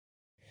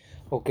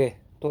Okay.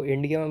 तो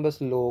India में बस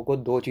लोगों को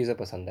दो चीज़ें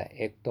पसंद है,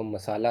 एक तो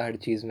मसाला हर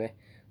चीज़ में,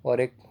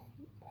 और एक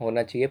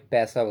होना चाहिए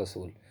पैसा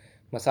वसूल।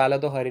 मसाला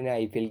तो हर इन्हें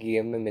आईपीएल की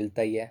गेम में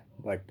मिलता ही है,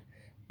 बट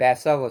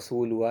पैसा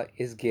वसूल हुआ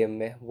इस गेम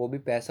में, वो भी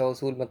पैसा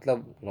वसूल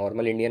मतलब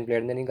नॉर्मल इंडियन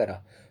प्लेयर ने नहीं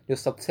करा। जो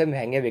सबसे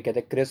महंगे विकेट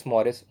थे क्रिस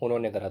मॉरिस,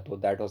 उन्होंने करा, तो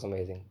दैट वाज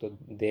अमेजिंग। तो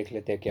देख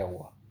लेते हैं क्या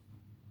हुआ।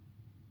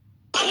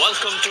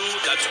 Welcome to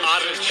That's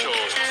Our Show.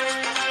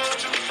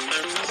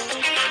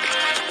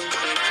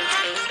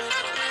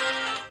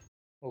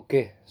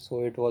 Okay,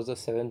 so it was the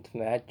seventh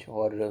match,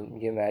 और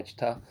ये मैच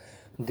था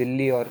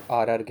दिल्ली और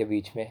आरआर के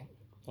बीच में।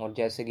 और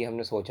जैसे कि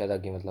हमने सोचा था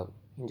कि मतलब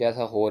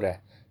जैसा हो रहा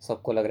है,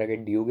 सबको लग रहा है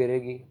कि ड्यू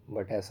गिरेगी,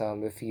 बट ऐसा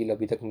हमें फील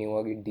अभी तक नहीं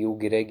हुआ कि ड्यू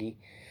गिरेगी।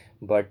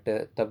 बट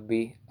तब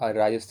भी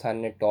राजस्थान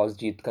ने टॉस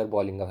जीत कर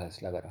बॉलिंग का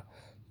फैसला करा।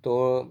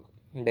 तो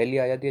दिल्ली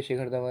आ जाती है,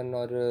 शिखर धवन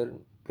और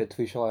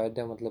पृथ्वी शॉ आए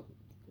थे, मतलब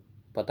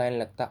पता ही नहीं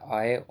लगता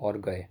आए और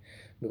गए।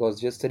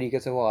 बिकॉज जिस तरीके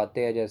से वो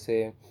आते हैं,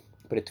 जैसे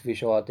पृथ्वी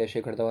शॉ आते हैं,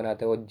 शिखर धवन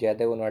आते हैं, वो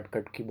जयदेव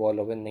उनादकट की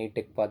बॉलों पे नहीं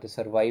टिक पाते,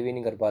 सर्वाइव ही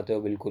नहीं कर पाते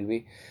हो बिल्कुल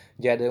भी।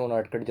 जयदेव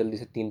उनादकट जल्दी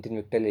से तीन तीन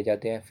विकेटें ले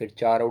जाते हैं, फिर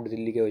चार आउट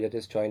दिल्ली के हो जाते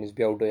हैं, स्टॉइनिस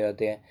भी आउट हो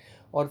जाते हैं।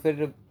 और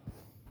फिर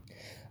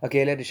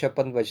अकेले ऋषभ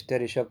पंत बचते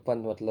हैं। ऋषभ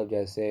पंत मतलब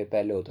जैसे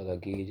पहले होता था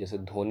कि जैसे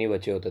धोनी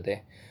बचे होते थे,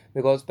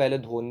 बिकॉज पहले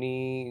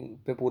धोनी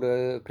पे पूरा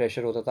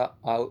प्रेशर होता था।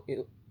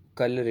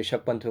 कल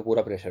ऋषभ पंत पे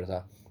पूरा प्रेशर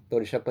था, तो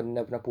ऋषभ पंत ने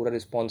अपना पूरा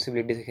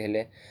रिस्पॉन्सिबिलिटी से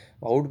खेले।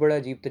 आउट बड़ा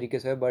अजीब तरीके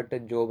से, बट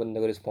जो बंदे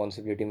को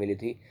रिस्पॉन्सिबिलिटी मिली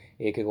थी,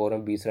 एक एक ओवर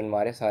में 20 रन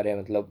मारे सारे,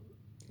 मतलब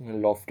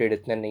लॉफ्टेड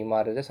इतने नहीं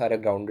मार रहे थे, सारे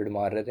ग्राउंडेड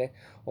मार रहे थे।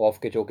 ऑफ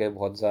के चौके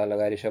बहुत ज़्यादा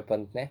लगाए ऋषभ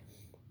पंत ने।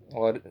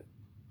 और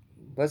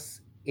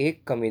बस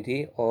एक कमी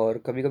थी, और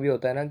कभी कभी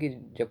होता है ना कि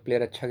जब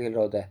प्लेयर अच्छा खेल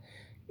रहा होता है,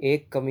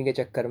 एक कमी के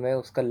चक्कर में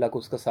उसका लक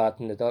उसका साथ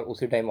नहीं देता और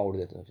उसी टाइम आउट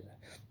देते हैं।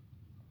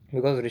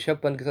 बिकॉज ऋषभ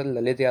पंत के साथ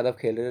ललित यादव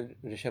खेल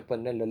रहे, ऋषभ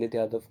पंत ने ललित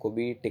यादव को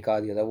भी टिका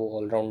दिया था, वो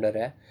ऑलराउंडर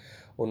है,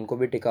 उनको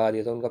भी टिका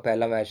दिया था, उनका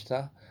पहला मैच था।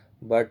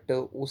 बट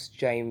उस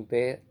टाइम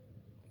पे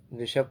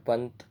ऋषभ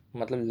पंत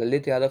मतलब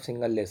ललित यादव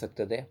सिंगल ले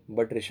सकते थे,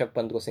 बट ऋषभ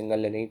पंत को सिंगल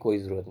लेने की कोई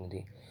ज़रूरत नहीं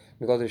थी।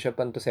 बिकॉज ऋषभ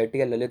पंत तो सेट ही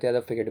है, ललित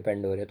यादव पे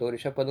डिपेंड हो रहे, तो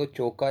ऋषभ पंत को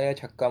चौका या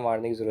छक्का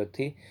मारने की ज़रूरत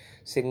थी,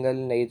 सिंगल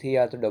नहीं थी,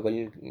 या तो डबल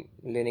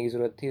लेने की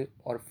ज़रूरत थी,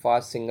 और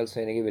फास्ट सिंगल्स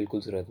लेने की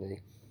बिल्कुल ज़रूरत नहीं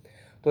थी।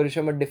 तो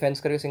ऋषभ पंत डिफेंस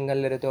करके सिंगल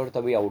ले रहे थे और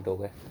तभी आउट हो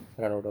गए,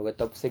 रन आउट हो गए।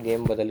 तब से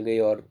गेम बदल गई,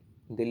 और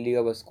दिल्ली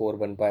का बस स्कोर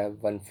बन पाया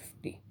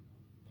 150।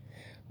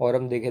 और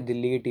हम देखें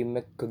दिल्ली की टीम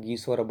में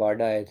कगिसो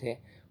रबाडा आए थे,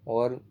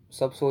 और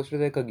सब सोच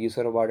रहे थे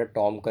कगिसो रबाडा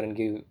टॉम करन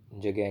की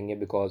जगह आएंगे,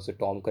 बिकॉज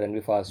टॉम करन भी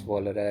फास्ट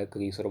बॉलर है,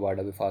 कगिसो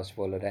रबाडा भी फास्ट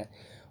बॉलर है,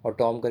 और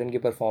टॉम करन की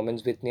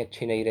परफॉर्मेंस भी इतनी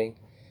अच्छी नहीं रही।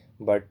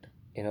 बट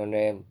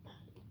इन्होंने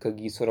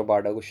कगिसो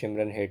रबाडा को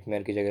शिमरन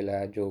हेटमेयर की जगह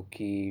लाया, जो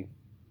कि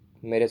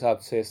मेरे हिसाब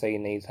से सही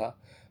नहीं था।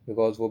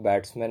 बिकॉज वो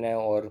बैट्समैन है,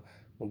 और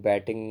वो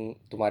बैटिंग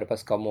तुम्हारे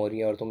पास कम हो रही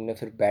है, और तुमने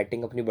फिर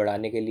बैटिंग अपनी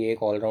बढ़ाने के लिए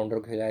एक ऑलराउंडर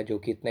को खिलाया जो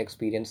कि इतना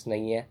एक्सपीरियंस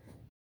नहीं है।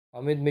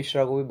 अमित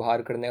मिश्रा को भी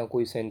बाहर करने का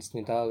कोई सेंस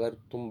नहीं था। अगर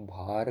तुम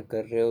बाहर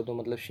कर रहे हो तो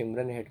मतलब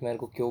शिमरन हेटमेयर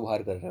को क्यों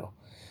बाहर कर रहे हो।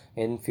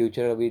 इन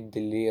फ्यूचर अभी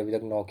दिल्ली अभी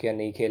तक नौकिया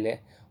नहीं खेले,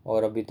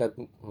 और अभी तक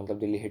मतलब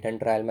Delhi hit and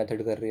trial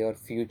method कर रही है, और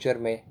फ्यूचर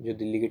में जो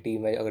दिल्ली की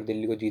टीम है, अगर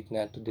दिल्ली को जीतना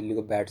है तो दिल्ली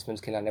को बैट्समैन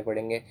खिलाने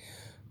पड़ेंगे।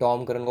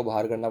 टॉम करन को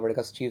बाहर करना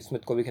पड़ेगा, स्टीव स्मिथ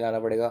को भी खिलाना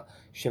पड़ेगा,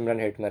 शिमरन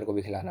हेटमेयर को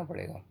भी खिलाना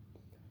पड़ेगा।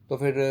 तो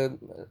फिर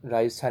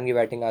राजस्थान की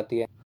बैटिंग आती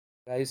है।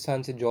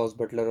 राजस्थान से जॉस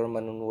बटलर और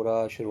मनन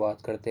वोरा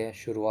शुरुआत करते हैं।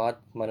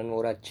 शुरुआत मनन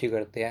वोरा अच्छी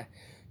करते हैं,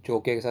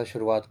 चौके के साथ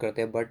शुरुआत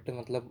करते हैं, बट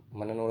मतलब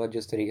मनन वोरा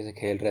जिस तरीके से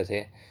खेल रहे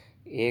थे,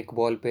 एक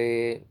बॉल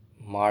पे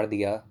मार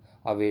दिया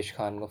आवेश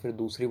खान को, फिर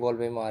दूसरी बॉल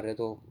पे मार रहे,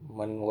 तो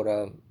मनन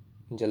वोरा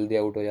जल्दी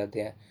आउट हो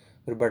जाते हैं,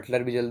 फिर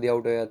बटलर भी जल्दी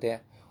आउट हो जाते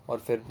हैं, और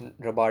फिर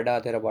रबाडा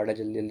आते हैं, रबाडा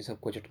जल्दी जल्दी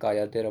सबको चटका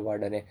जाते हैं।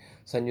 रबाडा ने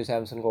संजू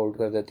सैमसन को आउट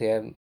कर देते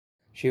हैं,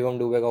 शिवम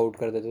दुबे का आउट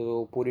कर देते,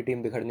 तो पूरी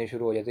टीम बिखरनी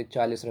शुरू हो जाती है।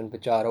 40 रन पे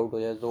चार आउट हो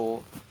जाए तो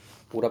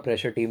पूरा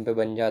प्रेशर टीम पे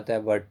बन जाता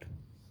है। बट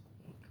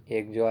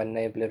एक जो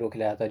नए प्लेयर को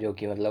खिलाया था, जो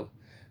कि मतलब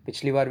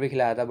पिछली बार भी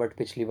खिलाया था, बट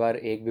पिछली बार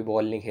एक भी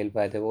बॉल नहीं खेल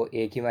पाए थे, वो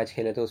एक ही मैच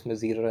खेले थे, उसमें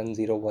 0 रन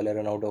 0 बॉल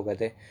रन आउट हो गए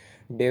थे।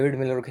 डेविड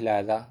मिलर को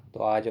खिलाया था, तो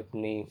आज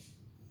अपनी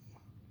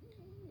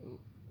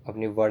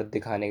अपनी वर्थ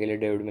दिखाने के लिए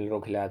डेविड मिलर को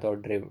खिलाया था,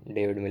 और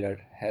David Miller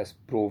has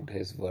proved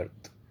his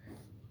worth.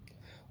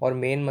 और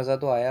मेन मज़ा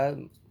तो आया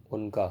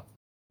उनका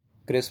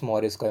क्रिस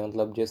मॉरिस का,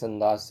 मतलब जिस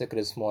अंदाज से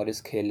क्रिस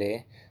मॉरिस खेले।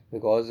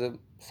 बिकॉज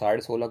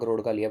 16.5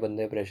 करोड़ का लिया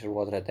बंदे, प्रेशर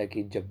बहुत रहता है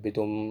कि जब भी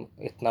तुम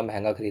इतना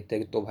महंगा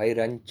खरीदते तो भाई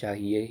रन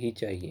चाहिए ही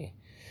चाहिए।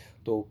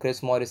 तो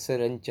क्रिस मॉरिस से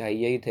रन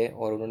चाहिए ही थे,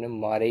 और उन्होंने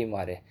मारे ही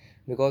मारे।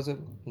 बिकॉज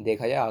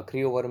देखा जाए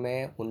आखिरी ओवर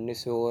में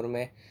 19वें ओवर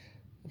में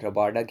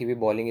रबाडा की भी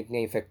बॉलिंग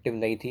इतनी इफेक्टिव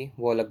नहीं थी,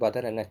 वो अलग बात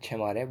है, रन अच्छे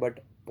मारे, बट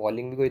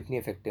बॉलिंग भी कोई इतनी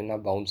इफेक्टिव ना,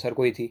 बाउंसर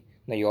कोई थी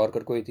ना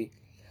यॉर्कर कोई थी।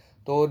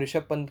 तो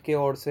ऋषभ पंत की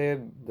ओर से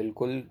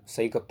बिल्कुल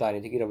सही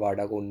कप्तानी थी कि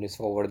रबाडा को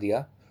 19वां ओवर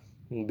दिया,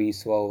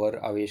 20वां ओवर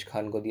आवेश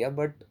खान को दिया।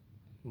 बट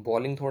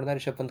बॉलिंग थोड़ा ना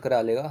ऋषभ पंत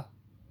करा लेगा,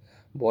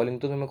 बॉलिंग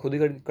तो तुम्हें खुद ही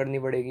करनी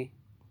पड़ेगी,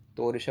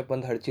 तो ऋषभ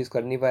पंत हर चीज़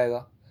कर नहीं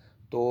पाएगा।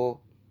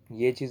 तो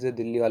ये चीज़ें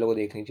दिल्ली वालों को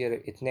देखनी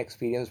चाहिए। इतने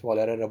एक्सपीरियंस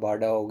बॉलर है,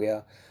 रबाडा हो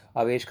गया,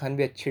 आवेश खान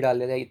भी अच्छी डाल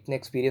लेते हैं, इतने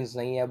एक्सपीरियंस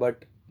नहीं है,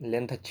 बट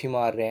लेंथ अच्छी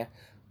मार रहे हैं,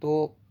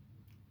 तो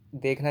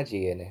देखना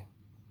चाहिए इन्हें।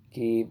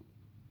 कि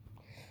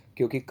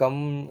क्योंकि कम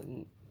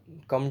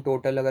कम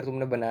टोटल अगर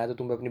तुमने बनाया तो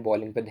तुम्हें अपनी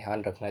बॉलिंग पे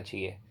ध्यान रखना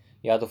चाहिए,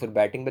 या तो फिर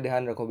बैटिंग पे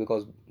ध्यान रखो,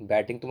 बिकॉज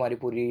बैटिंग तुम्हारी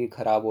पूरी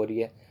ख़राब हो रही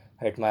है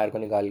हेटमायर को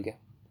निकाल के।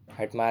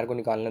 हेटमायर को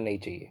निकालना नहीं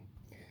चाहिए।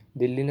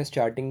 दिल्ली ने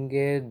स्टार्टिंग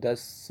के 10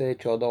 से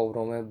 14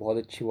 ओवरों में बहुत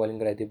अच्छी बॉलिंग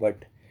कराई थी,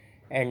 बट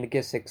एंड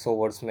के 6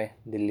 ओवर्स में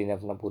दिल्ली ने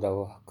अपना पूरा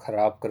वो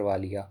ख़राब करवा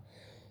लिया।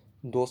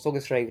 200 के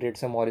स्ट्राइक रेट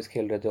से मॉरिस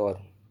खेल रहे थे,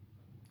 और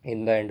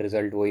इन द एंड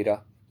रिज़ल्ट वही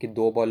रहा कि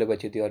 2 बॉलें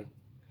बची थी और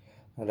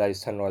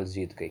राजस्थान रॉयल्स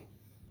जीत गई।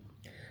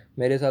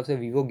 मेरे हिसाब से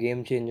Vivo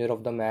game changer of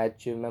the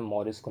match मैं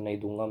मॉरिस को नहीं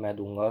दूंगा, मैं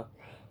दूंगा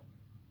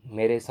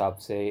मेरे हिसाब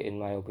से, in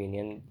my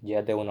opinion,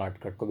 Jaydev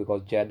Unadkat को,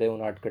 बिकॉज जयदेव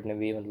उनादकट ने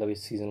भी मतलब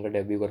इस सीज़न का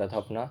डेब्यू करा था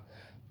अपना।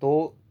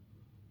 तो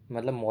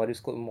मतलब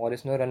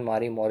मॉरिस ने रन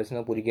मारी, मॉरिस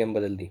ने पूरी गेम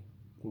बदल दी,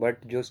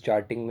 बट जो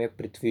स्टार्टिंग में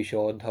पृथ्वी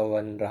शॉ,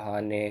 धवन,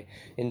 रहाणे,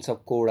 इन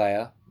सबको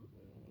उड़ाया,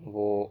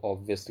 वो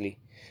ऑब्वियसली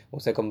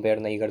उसे कंपेयर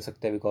नहीं कर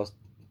सकते, बिकॉज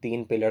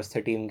 3 पिलर्स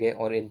थे टीम के,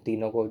 और इन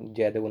तीनों को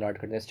जयदेव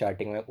उनादकट ने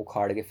स्टार्टिंग में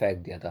उखाड़ के फेंक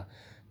दिया था,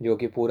 जो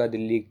कि पूरा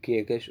दिल्ली की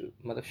एक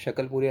मतलब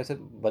शक्ल पूरी ऐसे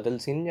बदल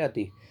सी नहीं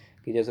जाती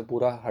कि जैसे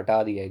पूरा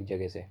हटा दिया एक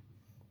जगह से।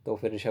 तो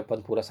फिर ऋषभ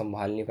पंत पूरा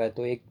संभाल नहीं पाया,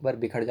 तो एक बार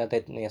बिखर जाता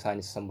है इतनी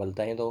आसानी से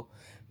संभलता है, तो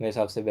मेरे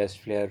हिसाब से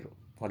बेस्ट प्लेयर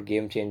और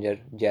गेम चेंजर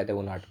जयदेव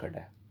उनादकट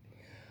है।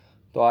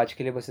 तो आज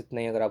के लिए बस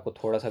इतना ही। अगर आपको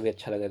थोड़ा सा भी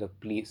अच्छा लगे तो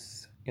प्लीज़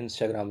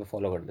इंस्टाग्राम पे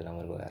फॉलो कर देना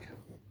मेरे को यार।